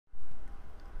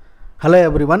Hello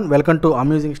everyone, welcome to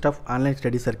Amusing Stuff Online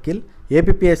Study Circle.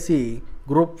 APPSC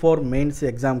Group 4 Mains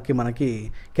exam ki manaki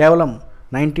కేవలం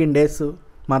 19 days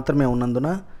మాత్రమే ఉన్నందున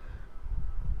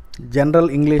general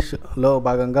ఇంగ్లీష్లో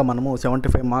భాగంగా మనము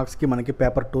 75 మార్క్స్కి మనకి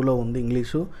పేపర్ 2లో ఉంది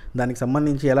ఇంగ్లీషు. దానికి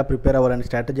సంబంధించి ఎలా ప్రిపేర్ అవ్వాలని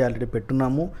స్ట్రాటజీ ఆల్రెడీ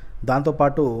పెట్టున్నాము.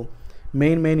 దాంతోపాటు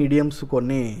మెయిన్ ఇడియమ్స్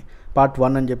కొన్ని పార్ట్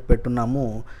 1 అని చెప్పి పెట్టున్నాము.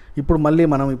 ఇప్పుడు మళ్ళీ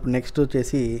మనం నెక్స్ట్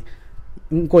వచ్చేసి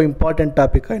ఇంకో ఇంపార్టెంట్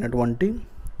టాపిక్ అయినటువంటి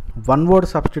వన్ వర్డ్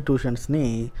సబ్స్టిట్యూషన్స్ని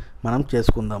మనం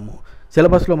చేసుకుందాము.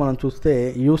 సిలబస్లో మనం చూస్తే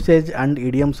యూసేజ్ అండ్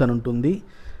ఇడియమ్స్ అని ఉంటుంది.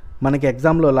 మనకి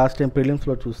ఎగ్జామ్లో లాస్ట్ టైం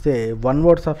ప్రిలిమ్స్లో చూస్తే వన్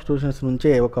వర్డ్ సబ్స్టిట్యూషన్స్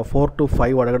నుంచే ఒక 4 to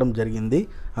 5 అడగడం జరిగింది.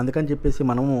 అందుకని చెప్పేసి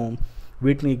మనము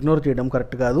వీటిని ఇగ్నోర్ చేయడం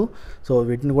కరెక్ట్ కాదు. సో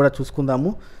వీటిని కూడా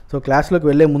చూసుకుందాము. సో క్లాస్లోకి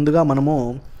వెళ్ళే ముందుగా మనము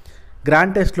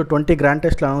గ్రాండ్ టెస్ట్లు 20 గ్రాండ్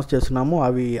టెస్ట్లు అనౌన్స్ చేస్తున్నాము.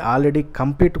 అవి ఆల్రెడీ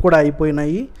కంప్లీట్ కూడా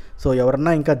అయిపోయినాయి. సో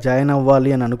ఎవరన్నా ఇంకా జాయిన్ అవ్వాలి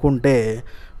అని అనుకుంటే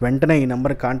వెంటనే ఈ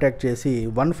నెంబర్ని కాంటాక్ట్ చేసి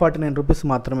 149 రూపీస్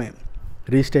మాత్రమే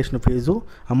రిజిస్ట్రేషన్ ఫీజు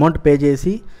అమౌంట్ పే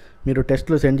చేసి మీరు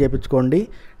టెస్ట్లు సెండ్ చేయించుకోండి,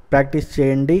 ప్రాక్టీస్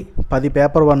చేయండి. 10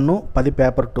 పేపర్ 1, 10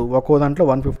 పేపర్ 2, ఒక్కో దాంట్లో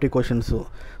 150 క్వశ్చన్స్.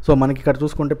 సో మనకి ఇక్కడ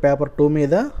చూసుకుంటే పేపర్ 2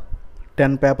 మీద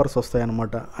 10 పేపర్స్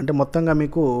వస్తాయన్నమాట. అంటే మొత్తంగా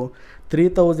మీకు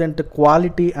 3000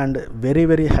 quality and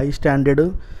very high standard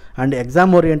and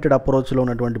exam oriented అప్రోచ్లో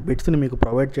ఉన్నటువంటి బిట్స్ని మీకు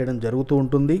ప్రొవైడ్ చేయడం జరుగుతూ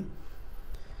ఉంటుంది.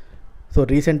 సో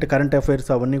రీసెంట్ కరెంట్ అఫైర్స్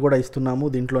అవన్నీ కూడా ఇస్తున్నాము,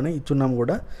 దీంట్లోనే ఇచ్చున్నాము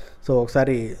కూడా. సో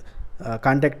ఒకసారి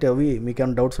కాంటాక్ట్ అవి మీకు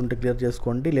ఏమైనా డౌట్స్ ఉంటే క్లియర్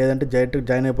చేసుకోండి, లేదంటే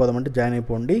జాయిన్ అయిపోదామంటే జాయిన్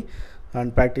అయిపోండి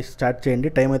అండ్ ప్రాక్టీస్ స్టార్ట్ చేయండి.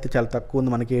 టైం అయితే చాలా తక్కువ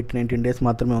ఉంది, మనకి 18-19 days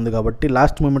మాత్రమే ఉంది. కాబట్టి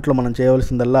లాస్ట్ మూమెంట్లో మనం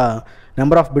చేయవలసిందల్లా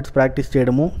నెంబర్ ఆఫ్ బిట్స్ ప్రాక్టీస్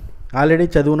చేయడము, ఆల్రెడీ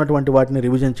చదివినటువంటి వాటిని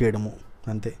రివిజన్ చేయడము,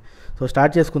 అంతే. సో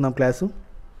స్టార్ట్ చేసుకుందాం class.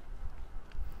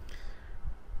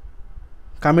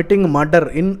 Committing murder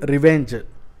in revenge,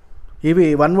 ఇవి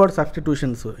వన్ వర్డ్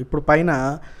సబ్స్టిట్యూషన్స్. ఇప్పుడు పైన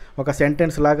ఒక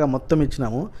సెంటెన్స్ లాగా మొత్తం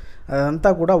ఇచ్చినాము, అదంతా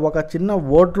కూడా ఒక చిన్న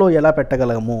వర్డ్లో ఎలా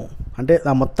పెట్టగలము అంటే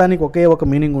ఆ మొత్తానికి ఒకే ఒక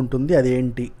మీనింగ్ ఉంటుంది, అది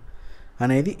ఏంటి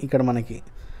అనేది ఇక్కడ మనకి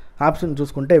ఆప్షన్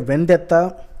చూసుకుంటే వెందెత్త,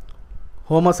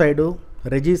 హోమసైడు,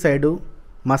 రెజిసైడు,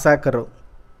 మసాకరు.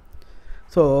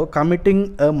 So committing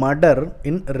a murder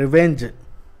in revenge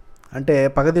అంటే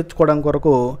పగ తెచ్చుకోవడం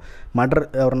కొరకు మర్డర్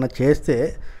ఎవరన్నా చేస్తే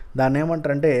దాన్ని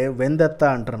ఏమంటారంటే వెందెత్త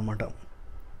అంటారు అనమాట.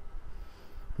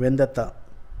 వెందెత్త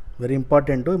వెరీ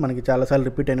ఇంపార్టెంట్, మనకి చాలాసార్లు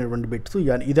రిపీట్ అయినటువంటి బిట్స్.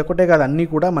 ఇదొకటే కాదు, అన్నీ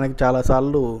కూడా మనకి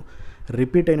చాలాసార్లు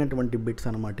రిపీట్ అయినటువంటి బిట్స్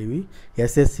అనమాట ఇవి.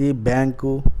 ఎస్ఎస్సి,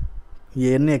 బ్యాంకు,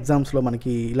 ఎన్ని ఎగ్జామ్స్లో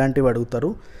మనకి ఇలాంటివి అడుగుతారు.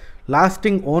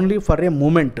 Lasting only for a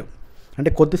moment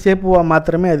అంటే కొద్దిసేపు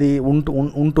మాత్రమే అది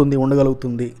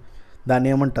ఉండగలుగుతుంది, దాన్ని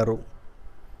ఏమంటారు?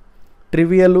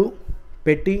 ట్రివియలు,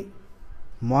 పెట్టి,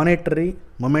 మానిటరీ,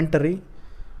 మొమెంటరీ,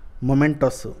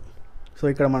 మొమెంటస్. సో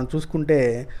ఇక్కడ మనం చూసుకుంటే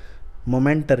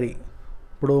మొమెంటరీ,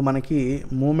 ఇప్పుడు మనకి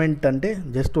మూమెంట్ అంటే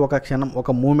జస్ట్ ఒక క్షణం,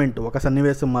 ఒక మూమెంట్, ఒక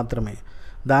సన్నివేశం మాత్రమే,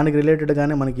 దానికి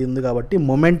రిలేటెడ్గానే మనకి ఉంది కాబట్టి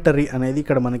మొమెంటరీ అనేది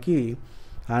ఇక్కడ మనకి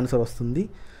ఆన్సర్ వస్తుంది.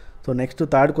 సో నెక్స్ట్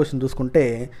థర్డ్ క్వశ్చన్ చూసుకుంటే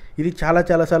ఇది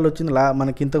చాలాసార్లు వచ్చింది.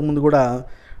 మనకి ఇంతకుముందు కూడా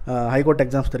హైకోర్టు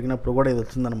ఎగ్జామ్స్ జరిగినప్పుడు కూడా ఇది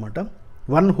వచ్చిందనమాట.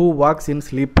 One who walks in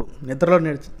sleep, నిద్రలో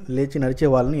లేచి నడిచే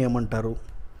వాళ్ళని ఏమంటారు?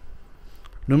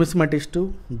 న్యూమిస్మటిస్టు,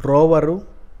 డ్రోవరు,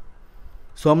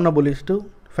 సోమ్నబులిస్టు,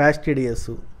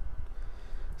 ఫాస్టిడియస్.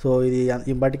 సో ఇది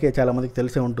ఈ బట్టికే చాలామందికి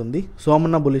తెలిసే ఉంటుంది.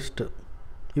 సోమ్నబులిస్ట్,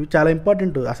 ఇవి చాలా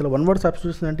ఇంపార్టెంట్. అసలు వన్ వర్డ్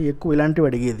సబ్స్టిట్యూషన్ అంటే ఎక్కువ ఇలాంటివి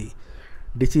అడిగేది,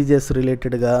 డిసీజెస్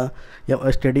రిలేటెడ్గా,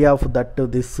 study of that,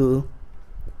 this,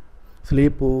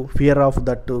 sleep, fear of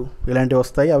that, ఇలాంటివి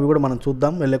వస్తాయి. అవి కూడా మనం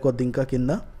చూద్దాం వెళ్ళే కొద్ది ఇంకా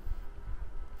కింద.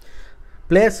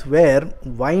 Place where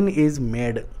wine is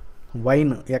made,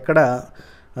 wine ఎక్కడ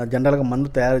జనరల్గా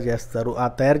మందు తయారు చేస్తారు, ఆ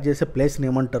తయారు చేసే ప్లేస్ని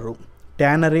ఏమంటారు?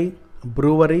 ట్యానరీ,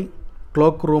 brewery,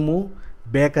 clock room,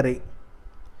 bakery.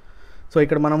 So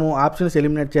ఇక్కడ మనము ఆప్షన్స్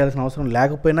ఎలిమినేట్ చేయాల్సిన అవసరం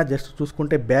లేకపోయినా జస్ట్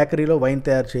చూసుకుంటే బేకరీలో వైన్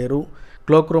తయారు చేయరు.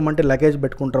 క్లోక్ రూమ్ అంటే లగేజ్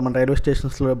పెట్టుకుంటారు మన రైల్వే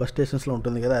స్టేషన్స్లో, బస్ స్టేషన్స్లో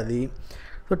ఉంటుంది కదా అది.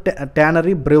 సో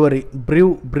ట్యానరీ, బ్రూవరీ,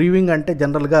 బ్రీవింగ్ అంటే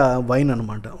జనరల్గా వైన్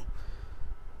అనమాట.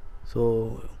 సో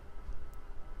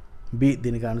బి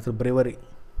దీనికి answer brewery.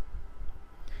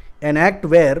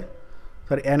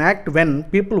 an act when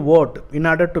people vote in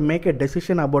order to make a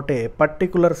decision about a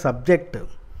particular subject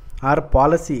or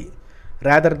policy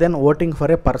rather than voting for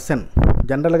a person.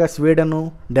 జనరల్గా స్వీడను,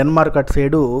 Denmark అటు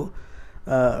side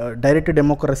direct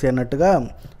democracy అన్నట్టుగా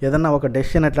ఏదన్నా ఒక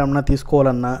decision ఎట్లా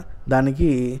తీసుకోవాలన్నా దానికి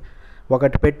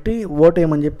ఒకటి పెట్టి ఓటు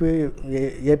వేయమని చెప్పి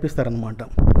వేపిస్తారనమాట.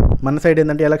 మన సైడ్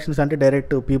ఏంటంటే ఎలక్షన్స్ అంటే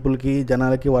డైరెక్ట్ పీపుల్కి,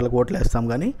 జనాలకి, వాళ్ళకి ఓట్లు వేస్తాం,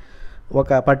 కానీ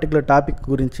ఒక పర్టికులర్ టాపిక్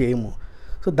గురించి ఏమో.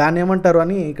 సో దాన్ని ఏమంటారు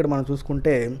అని ఇక్కడ మనం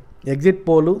చూసుకుంటే exit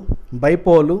pole,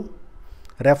 bypoll,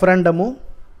 referendum,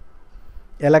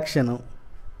 election.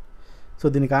 So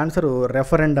దీనికి answer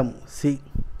referendum, C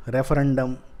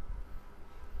referendum.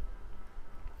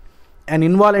 An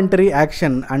involuntary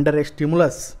action under a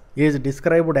stimulus is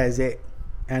described as a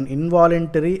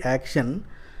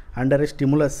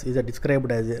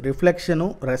reflection,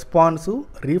 response,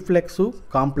 రీఫ్లెక్సు,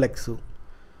 complex.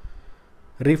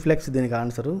 Reflex దీనికి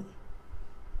ఆన్సరు.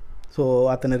 సో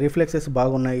అతని రిఫ్లెక్సెస్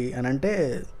బాగున్నాయి అని అంటే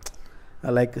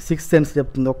లైక్ సిక్స్త్ సెన్స్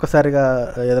చెప్తుంది. ఒక్కసారిగా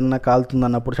ఏదన్నా కాలుతుంది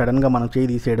అన్నప్పుడు సడన్గా మనం చేయి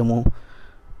తీసేయడము.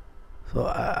 సో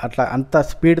అట్లా అంత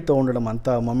స్పీడ్తో ఉండడం, అంత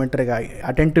మొమెంటరీగా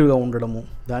అటెంటివ్గా ఉండడము,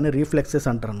 దాన్ని రీఫ్లెక్సెస్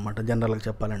అంటారు అనమాట జనరల్గా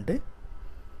చెప్పాలంటే.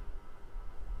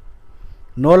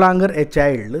 No longer a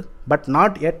child but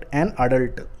not at an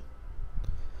adult.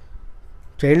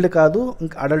 Child కాదు,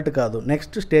 ఇంకా అడల్ట్ కాదు.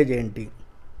 నెక్స్ట్ స్టేజ్ ఏంటి?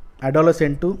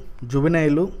 అడోలసెంటు,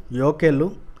 జువెనైలు, యోకెలు,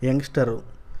 యంగ్స్టరు.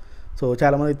 సో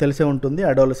చాలామందికి తెలిసే ఉంటుంది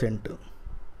adolescent.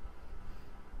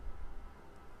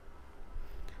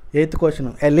 8th question.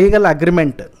 A legal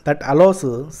agreement that allows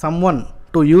someone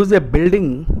to use a building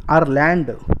or land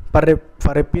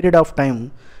for a period of time,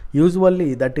 usually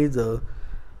that is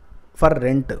for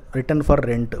rent, written for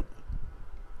rent.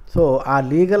 So ఆ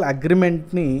legal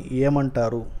అగ్రిమెంట్ని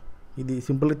ఏమంటారు? ఇది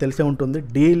సింపుల్గా తెలిసే ఉంటుంది.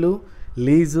 Deal,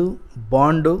 lease,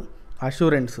 bond,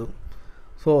 అష్యూరెన్సు.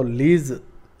 So lease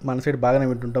మన side బాగానే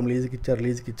వింటుంటాం, లీజుకి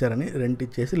ఇచ్చారని. రెంట్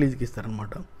ఇచ్చేసి లీజుకి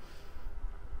ఇస్తారనమాట.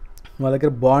 వాళ్ళ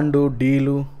దగ్గర బాండు,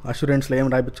 డీలు, అష్యూరెన్స్లో ఏం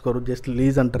రాయించుకోరు, జస్ట్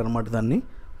లీజ్ అంటారు అనమాట దాన్ని.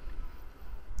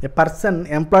 ఏ person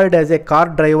employed as a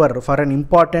car driver for an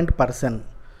important person.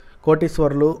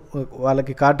 కోటీశ్వర్లు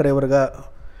వాళ్ళకి కార్ డ్రైవర్గా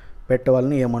పెట్టే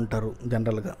వాళ్ళని ఏమంటారు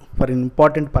జనరల్గా? For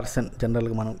important person.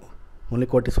 జనరల్గా మనం ఓన్లీ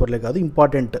కోటీశ్వర్లే కాదు,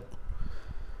 ఇంపార్టెంట్.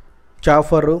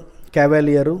 చాఫరు,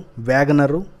 క్యావాలియరు,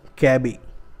 వ్యాగనరు, క్యాబీ.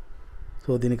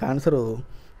 సో దీనికి ఆన్సరు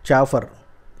చాఫర్.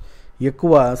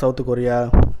 ఎక్కువ సౌత్ కొరియా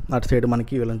అటు సైడ్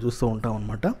మనకి వీళ్ళని చూస్తూ ఉంటాం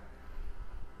అనమాట.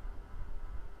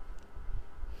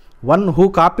 One who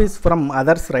copies from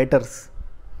other writers.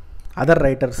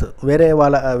 వేరే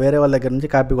వాళ్ళ దగ్గర నుంచి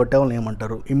కాపీ కొట్టే వాళ్ళని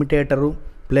ఏమంటారు? ఇమిటేటరు,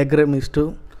 ప్లేగ్రమిస్టు,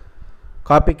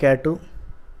 కాపీ క్యాటు,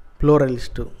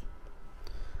 ప్లోరలిస్టు.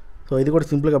 సో ఇది కూడా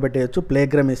సింపుల్గా పెట్టేయచ్చు,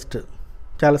 ప్లేగ్రమిస్ట్.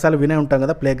 చాలాసార్లు వినే ఉంటాం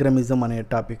కదా ప్లేగ్రమిజం అనే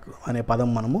టాపిక్, అనే పదం.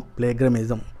 మనము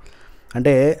ప్లేగ్రమిజం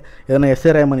అంటే ఏదైనా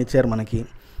ఎస్సే రాయమని ఇచ్చారు మనకి,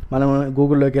 మనం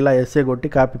గూగుల్లోకి వెళ్ళి ఎస్సే కొట్టి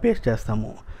కాపీ పేస్ట్ చేస్తాము.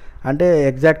 అంటే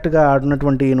ఎగ్జాక్ట్గా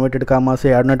ఆడినటువంటి inverted commas,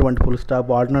 ఆడినటువంటి full stop,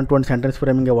 ఆడినటువంటి sentence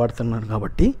ఫ్రేమింగే వాడుతున్నారు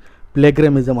కాబట్టి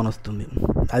ప్లేగ్రమిజం అని వస్తుంది.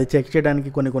 అది చెక్ చేయడానికి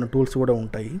కొన్ని టూల్స్ కూడా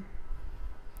ఉంటాయి.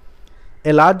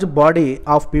 A large body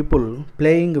of people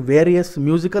playing various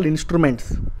musical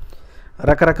instruments.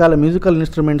 రకరకాల మ్యూజికల్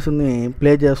ఇన్స్ట్రుమెంట్స్ని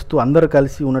ప్లే చేస్తూ అందరూ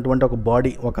కలిసి ఉన్నటువంటి ఒక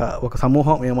బాడీ, ఒక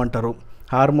సమూహం ఏమంటారు?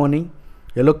 Harmony,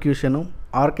 ఎలోక్యూషను,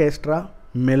 orchestra,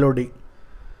 melody.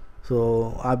 So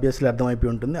obviously అర్థమైపోయి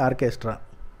ఉంటుంది, ఆర్కెస్ట్రా.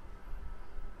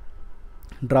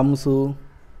 డ్రమ్సు,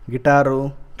 గిటారు,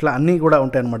 ఇట్లా అన్నీ కూడా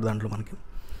ఉంటాయి అన్నమాట దాంట్లో మనకి.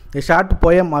 ఏ short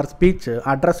poem are speech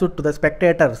addressed to the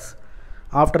spectators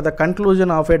after the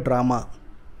conclusion of A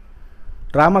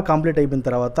drama complete అయిపోయిన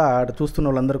తర్వాత చూస్తున్న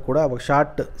వాళ్ళందరూ కూడా ఒక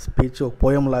షార్ట్ స్పీచ్, ఒక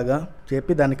పోయం లాగా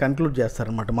చెప్పి దాన్ని కన్క్లూడ్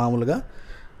చేస్తారనమాట మామూలుగా.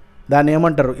 దాన్ని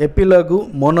ఏమంటారు? ఎపిలాగు,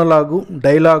 మోనోలాగు,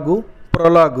 డైలాగు,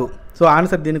 ప్రొలాగు. సో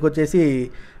ఆన్సర్ దీనికి వచ్చేసి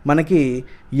మనకి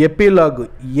ఎపిలాగు,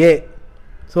 ఏ.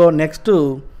 So next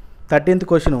 13th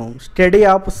question. Study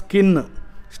of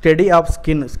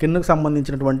skin. స్కిన్కి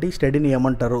సంబంధించినటువంటి స్టడీని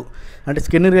ఏమంటారు? అంటే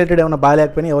స్కిన్ రిలేటెడ్ ఏమైనా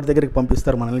బాగాలేకపోయినా ఎవరి దగ్గరికి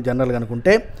పంపిస్తారు మనల్ని జనరల్గా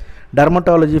అనుకుంటే?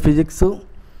 Dermatology, physics,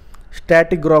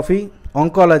 స్టాటిగ్రఫీ,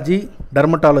 oncology,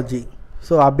 dermatology.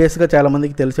 So ఆబ్వియస్గా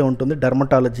చాలామందికి తెలిసే ఉంటుంది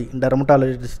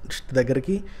డర్మటాలజిస్ట్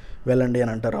దగ్గరికి వెళ్ళండి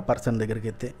అని అంటారు ఆ పర్సన్ దగ్గరికి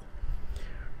అయితే.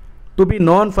 To be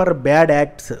known for bad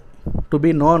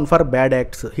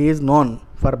acts. He is known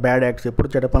for bad acts. ఎప్పుడు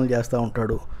చెడ్డ పనులు చేస్తూ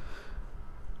ఉంటాడు.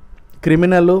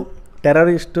 Criminal,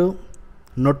 terrorist,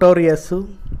 notorious,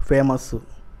 famous.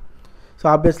 So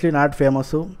obviously not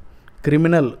famous.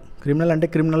 Criminal అంటే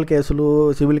క్రిమినల్ కేసులు,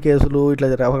 సివిల్ కేసులు, ఇట్లా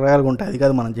రకరకాలుగా ఉంటాయి, అది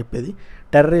కాదు మనం చెప్పేది.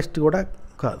 టెర్రరిస్ట్ కూడా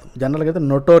కాదు. జనరల్గా అయితే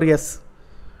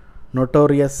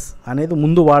నొటోరియస్ అనేది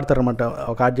ముందు వాడతారన్నమాట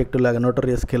ఒక ఆబ్జెక్టివ్ లాగా.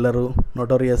 Notorious Keller,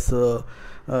 notorious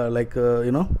like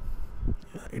you know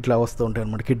ఇట్లా వస్తూ ఉంటాయి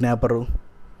అన్నమాట. కిడ్నాపరు.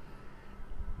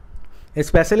 ఏ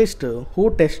స్పెషలిస్ట్ హూ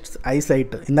టెస్ట్స్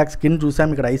ఐసైట్. ఇందాక స్కిన్ చూసాం,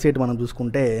 ఇక్కడ ఐసైట్ మనం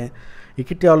చూసుకుంటే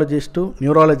ఇకిటియాలజిస్టు,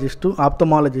 neurologist,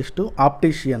 ఆప్థమాలజిస్టు,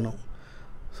 ఆప్టిషియను.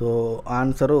 So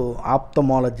answer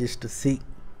ophthalmologist, C.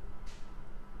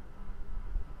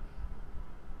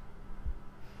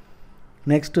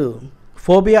 Next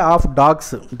phobia of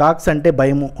dogs అంటే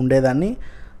భయము ఉండేదాన్ని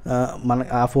మన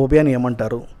ఆ ఫోబియాని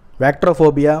ఏమంటారు?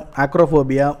 వ్యాక్ట్రోఫోబియా,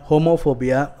 ఆక్రోఫోబియా,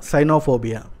 హోమోఫోబియా,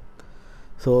 సైనోఫోబియా.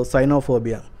 సో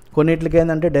సైనోఫోబియా. కొన్నిటికి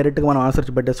ఏంటంటే డైరెక్ట్గా మనం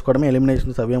ఆన్సర్స్ పెట్టేసుకోవడమే,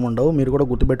 ఎలిమినేషన్స్ అవేమి ఉండవు, మీరు కూడా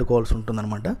గుర్తుపెట్టుకోవాల్సి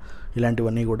ఉంటుందన్నమాట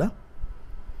ఇలాంటివన్నీ కూడా.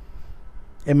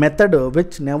 ఏ మెథడ్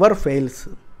విచ్ నెవర్ ఫెయిల్స్.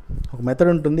 ఒక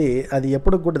మెథడ్ ఉంటుంది, అది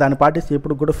ఎప్పుడు కూడా దాన్ని పాటిస్తే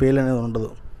ఎప్పుడు కూడా ఫెయిల్ అనేది ఉండదు.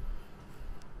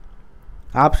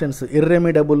 Options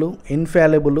ఇర్రెమిడబుల్,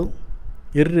 infallible,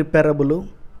 irreparable,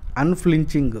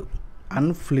 unflinching.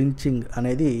 Unflinching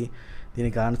అనేది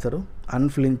దీనికి answer.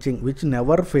 Unflinching which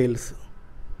never fails.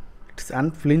 It's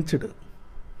అన్ఫ్లించ్డ్,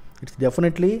 it's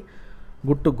definitely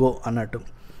good to go అన్నట్టు.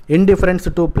 Indifference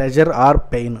to pleasure are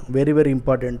pain, very very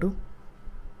important.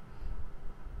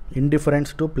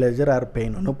 Indifference to pleasure are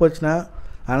pain, నొప్పి వచ్చినా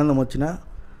ఆనందం వచ్చినా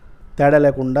తేడా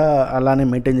లేకుండా అలానే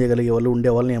మెయింటైన్ చేయగలిగే వాళ్ళు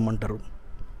ఉండేవాళ్ళని ఏమంటారు?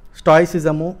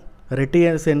 స్టాయిసిజము,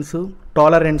 రెటిసెన్సు,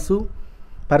 టాలరెన్సు,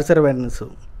 పర్సెవరెన్సు.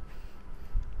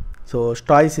 సో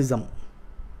స్టాయిసిజం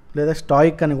లేదా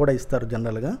స్టాయిక్ అని కూడా ఇస్తారు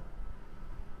జనరల్గా.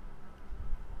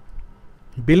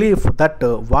 Belief that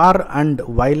war and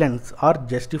violence are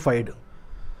justified,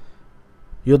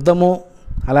 యుద్ధము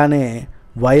అలానే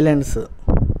వైలెన్స్,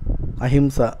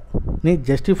 అహింసని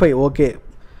జస్టిఫై, ఓకే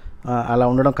అలా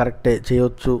ఉండడం కరెక్టే,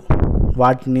 చేయొచ్చు,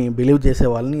 వాటిని బిలీవ్ చేసే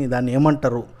వాళ్ళని దాన్ని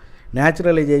ఏమంటారు?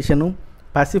 న్యాచురలైజేషను,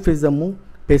 పసిఫిజము,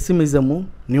 పెసిమిజము,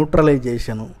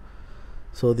 న్యూట్రలైజేషను.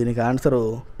 సో దీనికి ఆన్సరు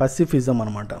పసిఫిజం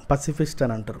అనమాట, పసిఫిస్ట్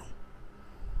అని అంటారు.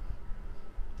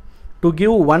 To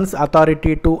give once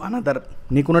authority to another,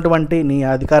 నీకున్నటువంటి నీ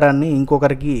అధికారాన్ని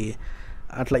ఇంకొకరికి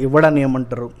అట్లా ఇవ్వడాన్ని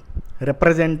ఏమంటారు?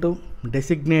 రిప్రజెంటు,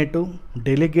 డెసిగ్నేటు,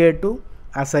 డెలిగేటు,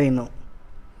 అసైను.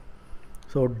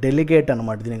 సో డెలిగేట్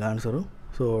అనమాట దీనికి ఆన్సరు.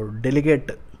 సో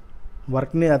డెలిగేట్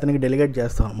వర్క్ని అతనికి డెలిగేట్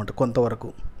చేస్తాం అనమాట కొంతవరకు,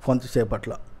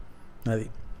 కొంతసేపట్లో అది.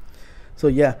 సో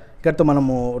ఇక్కడితో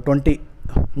మనము 20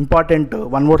 important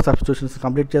one word substitutions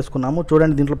complete చేసుకున్నాము.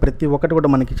 చూడండి, దీంట్లో ప్రతి ఒక్కటి కూడా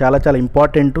మనకి చాలా చాలా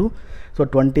ఇంపార్టెంటు. సో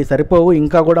 20 సరిపోవు,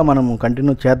 ఇంకా కూడా మనము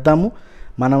కంటిన్యూ చేద్దాము.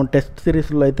 మనం టెస్ట్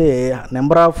సిరీస్లో అయితే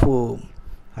number of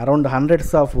around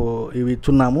hundreds of ఇవి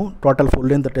ఇచ్చున్నాము టోటల్ ఫుల్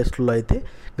లెంత్ టెస్ట్లో అయితే.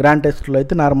 గ్రాండ్ టెస్ట్లో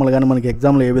అయితే నార్మల్గానే మనకి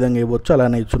ఎగ్జామ్లో ఏ విధంగా ఇవ్వచ్చు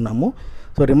అలానే ఇచ్చున్నాము.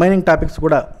 సో రిమైనింగ్ టాపిక్స్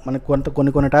కూడా మనకు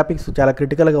కొన్ని టాపిక్స్ చాలా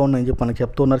క్రిటికల్గా ఉన్నాయని చెప్పి మనకు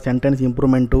చెప్తున్నారు. సెంటెన్స్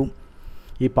ఇంప్రూవ్మెంటు,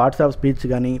 ఈ పార్ట్స్ ఆఫ్ స్పీచ్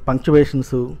కానీ,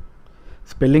 పంక్చువేషన్స్,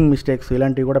 స్పెల్లింగ్ మిస్టేక్స్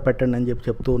ఇలాంటివి కూడా పెట్టండి అని చెప్పి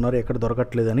చెప్తూ ఉన్నారు, ఎక్కడ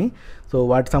దొరకట్లేదని. సో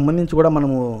వాటికి సంబంధించి కూడా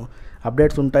మనము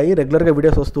అప్డేట్స్ ఉంటాయి, రెగ్యులర్గా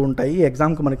వీడియోస్ వస్తూ ఉంటాయి.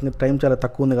 ఎగ్జామ్కి మనకి టైం చాలా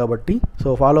తక్కువ ఉంది కాబట్టి సో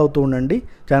ఫాలో అవుతూ ఉండండి,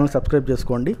 ఛానల్ సబ్స్క్రైబ్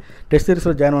చేసుకోండి. టెస్ట్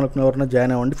సిరీస్లో జాయిన్ అవ్వాలనుకున్న ఎవరైనా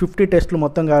జాయిన్ అవ్వండి. 50 టెస్టులు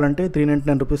మొత్తం కావాలంటే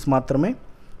 399 రూపీస్ మాత్రమే.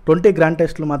 20 గ్రాండ్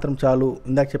టెస్టులు మాత్రం చాలు.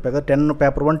 ఇందాక చెప్పాక 10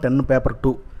 పేపర్ 1, 10 పేపర్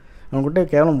 2 అనుకుంటే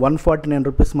కేవలం 149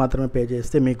 రూపీస్ మాత్రమే పే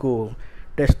చేస్తే మీకు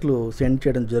టెస్టులు సెండ్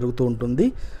చేయడం జరుగుతూ ఉంటుంది.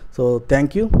 So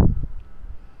thank you.